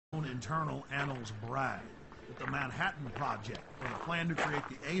Internal annals brag that the Manhattan Project, or the plan to create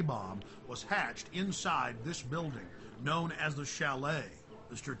the A-bomb, was hatched inside this building known as the Chalet.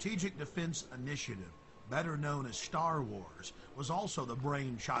 The Strategic Defense Initiative, better known as Star Wars, was also the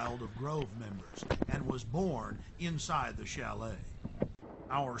brainchild of Grove members and was born inside the Chalet.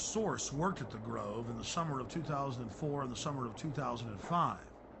 Our source worked at the Grove in the summer of 2004 and the summer of 2005,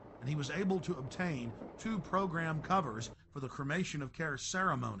 and he was able to obtain 2 program covers for the cremation of care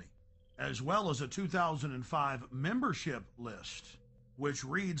ceremony, as well as a 2005 membership list, which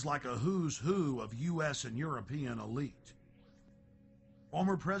reads like a who's who of U.S. and European elite.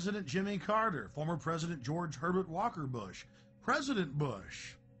 Former President Jimmy Carter, former President George Herbert Walker Bush, President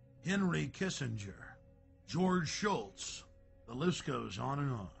Bush, Henry Kissinger, George Shultz. The list goes on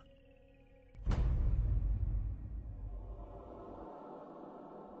and on.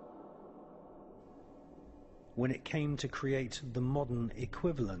 When it came to create the modern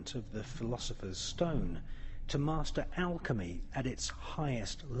equivalent of the Philosopher's Stone, to master alchemy at its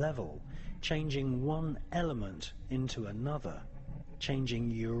highest level, changing one element into another,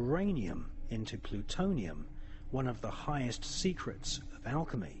 changing uranium into plutonium, one of the highest secrets of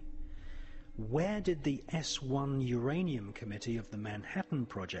alchemy, where did the S1 Uranium Committee of the Manhattan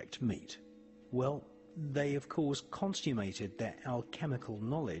Project meet? Well, they of course consummated their alchemical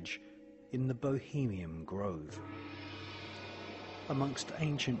knowledge in the Bohemian Grove. Amongst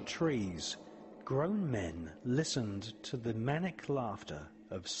ancient trees, grown men listened to the manic laughter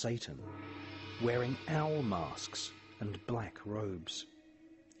of Satan, wearing owl masks and black robes.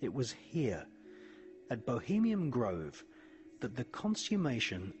 It was here, at Bohemian Grove, that the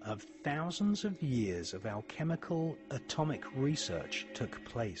consummation of thousands of years of alchemical atomic research took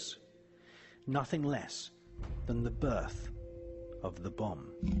place. Nothing less than the birth of the bomb.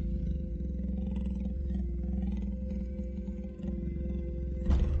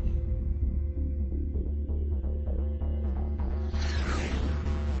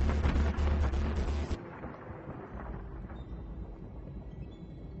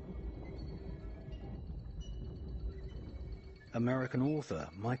 American author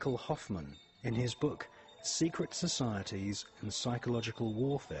Michael Hoffman, in his book Secret Societies and Psychological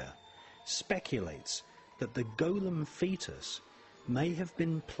Warfare, speculates that the golem fetus may have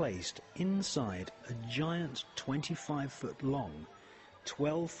been placed inside a giant 25-foot long,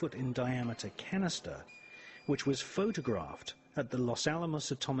 12-foot in diameter canister, which was photographed at the Los Alamos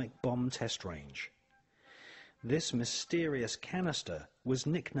Atomic Bomb Test Range. This mysterious canister was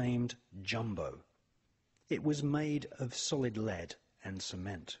nicknamed Jumbo. It was made of solid lead and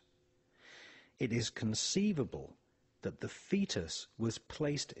cement. It is conceivable that the fetus was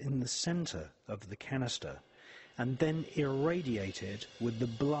placed in the center of the canister and then irradiated with the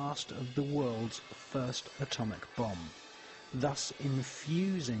blast of the world's first atomic bomb, thus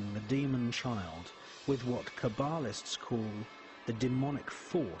infusing the demon child with what Kabbalists call the demonic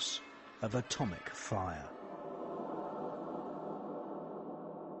force of atomic fire.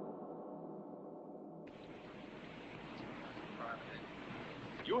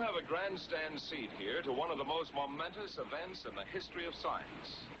 You have a grandstand seat here to one of the most momentous events in the history of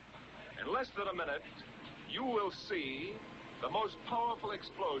science. In less than a minute, you will see the most powerful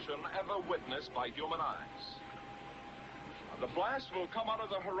explosion ever witnessed by human eyes. The blast will come out of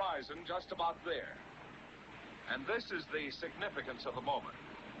the horizon just about there. And this is the significance of the moment.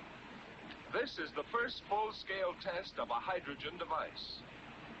 This is the first full-scale test of a hydrogen device.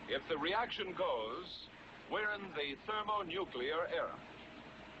 If the reaction goes, we're in the thermonuclear era.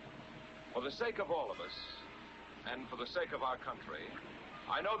 For the sake of all of us, and for the sake of our country,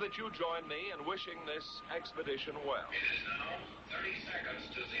 I know that you join me in wishing this expedition well. It is now 30 seconds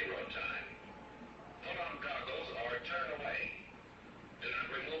to zero time. Put on goggles or turn away. Do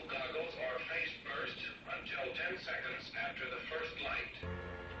not remove goggles or face burst until 10 seconds after the first light.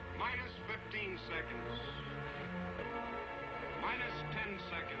 Minus 15 seconds. Minus 10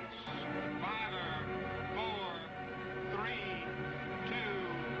 seconds. 5, 4, 3, 2,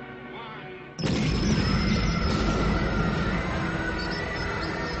 1.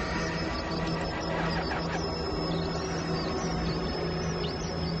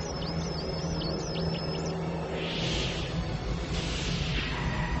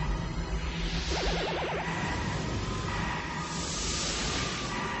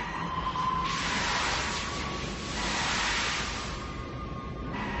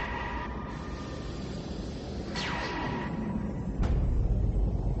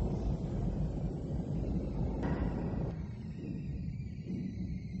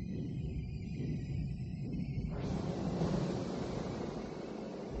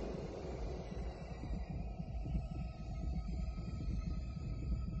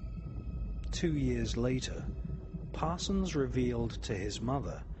 2 years later, Parsons revealed to his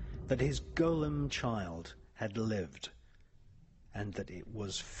mother that his golem child had lived, and that it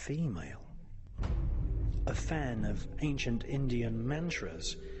was female. A fan of ancient Indian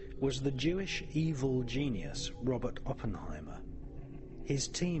mantras was the Jewish evil genius Robert Oppenheimer. His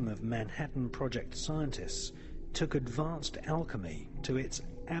team of Manhattan Project scientists took advanced alchemy to its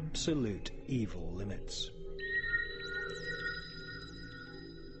absolute evil limits.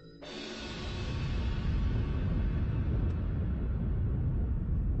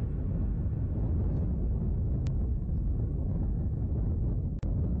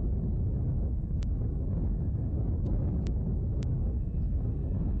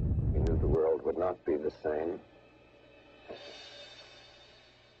 He knew the world would not be the same.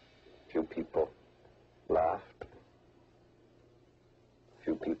 Few people laughed.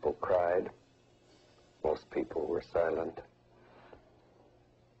 Few people cried. Most people were silent.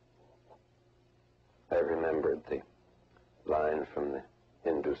 I remembered the line from the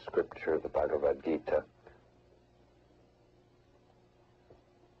Hindu scripture, the Bhagavad Gita.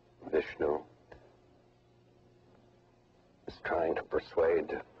 Vishnu is trying to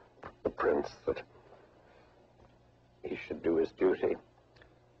persuade the prince that he should do his duty,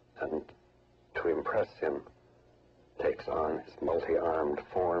 and to impress him takes on his multi-armed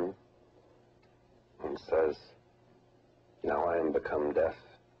form and says, "Now I am become death,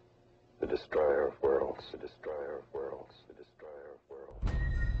 the destroyer of worlds, the destroyer of worlds, the destroyer of worlds."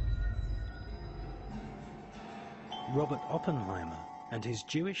 Robert Oppenheimer and his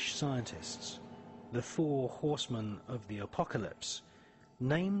Jewish scientists, the 4 horsemen of the apocalypse,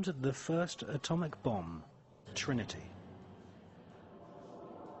 named the first atomic bomb Trinity.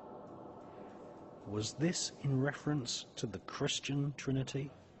 Was this in reference to the Christian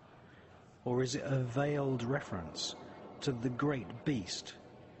Trinity? Or is it a veiled reference to the great beast,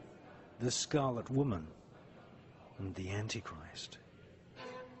 the Scarlet Woman, and the Antichrist?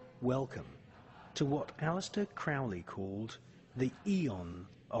 Welcome to what Aleister Crowley called the Eon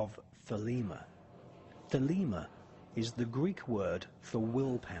of Thelema. Thelema is the Greek word for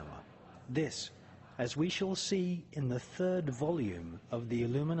willpower. This, as we shall see in the 3rd volume of the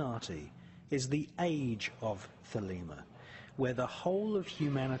Illuminati, is the age of Thelema, where the whole of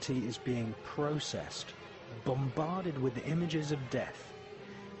humanity is being processed, bombarded with images of death.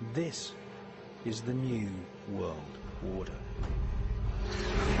 This is the new world order.